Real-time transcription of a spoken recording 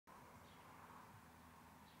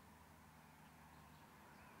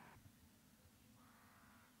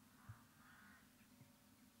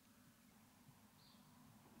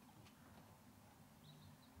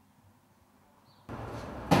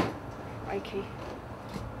shaky.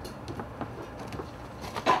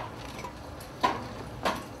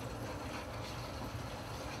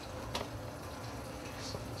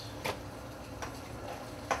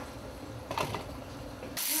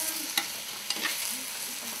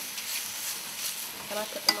 Can I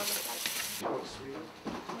put them on the plate?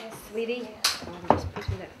 Yes, sweetie. I'm just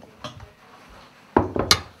putting it.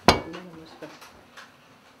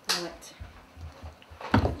 Right.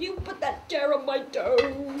 You put that jar on my dough.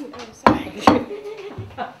 Oh, sorry.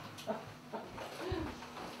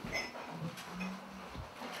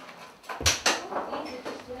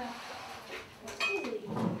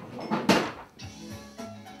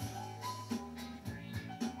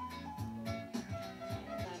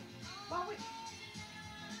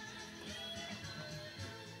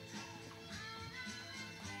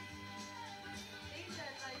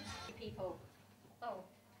 People. Oh.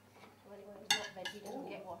 Well, it's not veggie, doesn't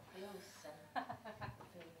get what feels. How to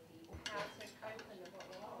open the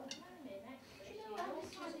bottle.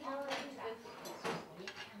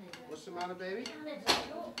 What's the matter, baby? I know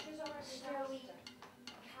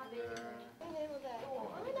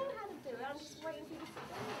how to do it. I'm just waiting for you to sit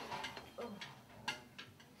down.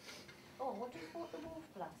 Oh, what do you thought the wolf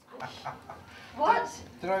glass? What?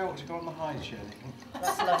 Did I ought to go on the high chair?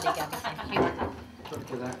 That's lovely, Gabby. Thank you.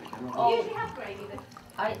 Oh. You usually have gravy then?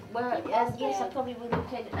 Yes, I probably would have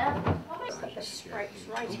taken Put the scrapes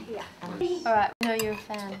right here. Alright, we know you're a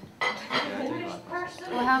fan.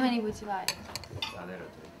 Well, how many would you like?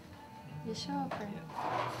 You sure, Bree?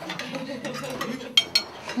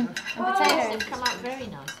 And potatoes. come out very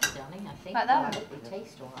nicely, darling, I think. Like that? They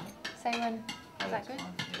taste alright. Say when. Is that good?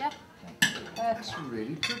 Yeah? That's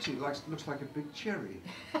really pretty. Looks like a big cherry.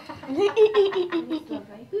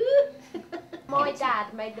 My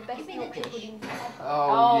dad made the best Yorkshire pudding.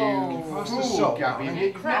 Oh, you Oh. fool, Gabby. You've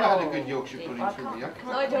never had a good Yorkshire pudding from you.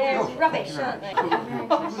 I don't. Rubbish, aren't they?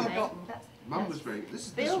 Mum was very. This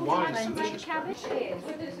Bill, wine do is you like delicious. cabbage?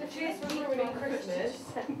 Cheers for ruining Christmas.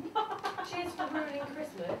 Cheers for ruining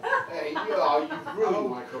Christmas. Hey, you've ruined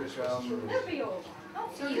my Christmas. They'll be all right.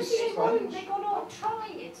 You This see, sponge. they're going to all try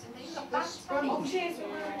it and they've got bad This time. sponge. Cheers for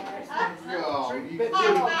ruining Christmas. Oh, you You've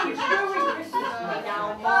ruined Christmas. Now,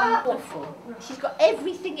 Mum, awful. She's got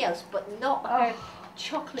everything else, but not her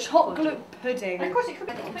chocolate Pudding. And of course it could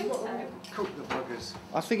be pink. cook the buggers.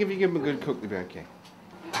 I think if you give them a good cook, they'll be okay.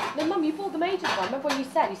 No, Mum, you bought the major one. Remember when you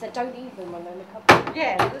said don't eat them when they're in the cupboard?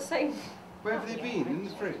 Yeah, they're the same. Where have they been? In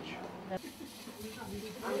the fridge?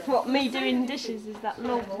 What, me doing dishes, is that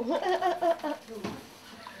normal?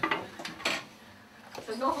 It's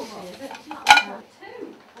a novelty, is it?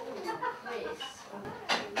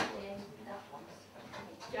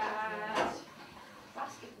 Yes.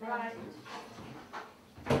 Right.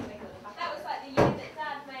 That was like the year that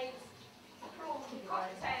Dad made prawn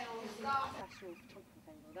cocktails.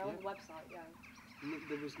 They're on the website, yeah.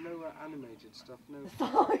 There was no animated stuff, no.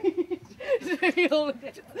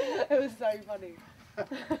 It was so funny.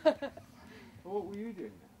 What were you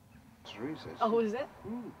doing? Teresa. Oh, was it?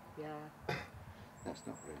 Mm, Yeah. that's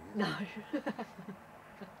not really. No.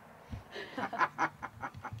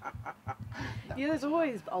 Yeah, there's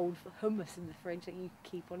always old hummus in the fridge that you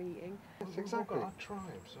keep on eating. That's exactly. Our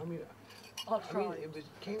tribes. I mean, Tribes. it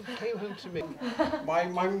came home to me. My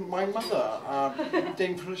mother,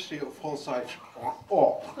 Dame Felicity of Fallside,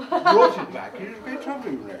 brought it back. He was a great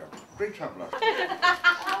traveller there. Great traveller.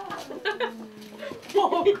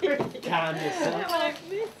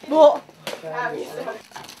 What?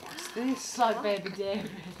 What's this? It's like baby dairy.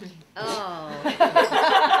 Oh.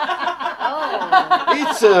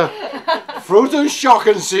 It's a fruit and shock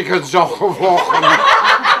and seconds off of walking.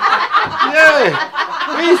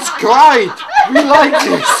 Yeah, it's great. We like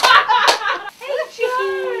this.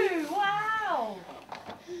 Wow!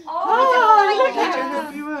 Did I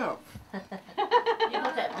help you out?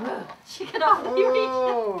 She cannot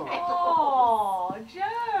Oh. Oh,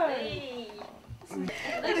 Joe!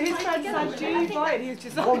 His friend said Julie Brighton, he was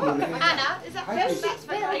just like, Anna, is that Bill? That's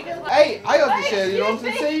very good. Hey, I had this earlier on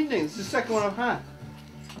this evening. It's the second one I've had.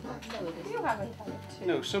 you haven't had it too.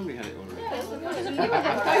 No, somebody had it already.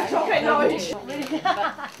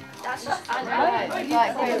 That's just, I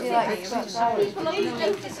Like crazy, like People always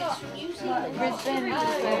notice it's from New Zealand. Brisbane.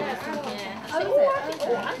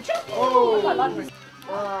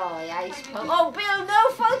 Oh, the ice polish. Oh, Bill, no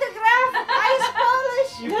photograph. Ice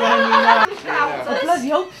polish. You found me now. I bloody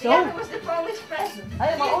hope so. Yeah, that was the Polish present.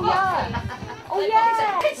 Oh yeah. Oh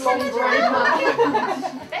yeah. It's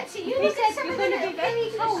Betsy, you look at some of the very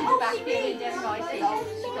cold back in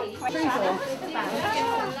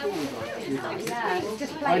the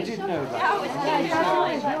I did know that.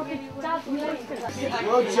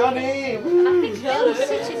 Oh, Johnny! and I think Bill's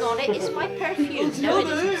sitting on it. It's my perfume. No, it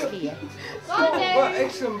isn't here. Well,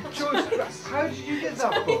 excellent choice. How did you get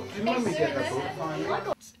that book? Did Mummy get that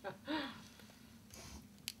book?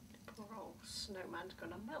 Poor old snowman's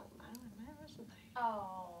gonna melt now in there, isn't he?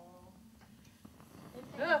 Oh.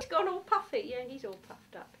 He's gone all puffy. Yeah, he's all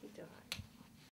puffed up. He's alright.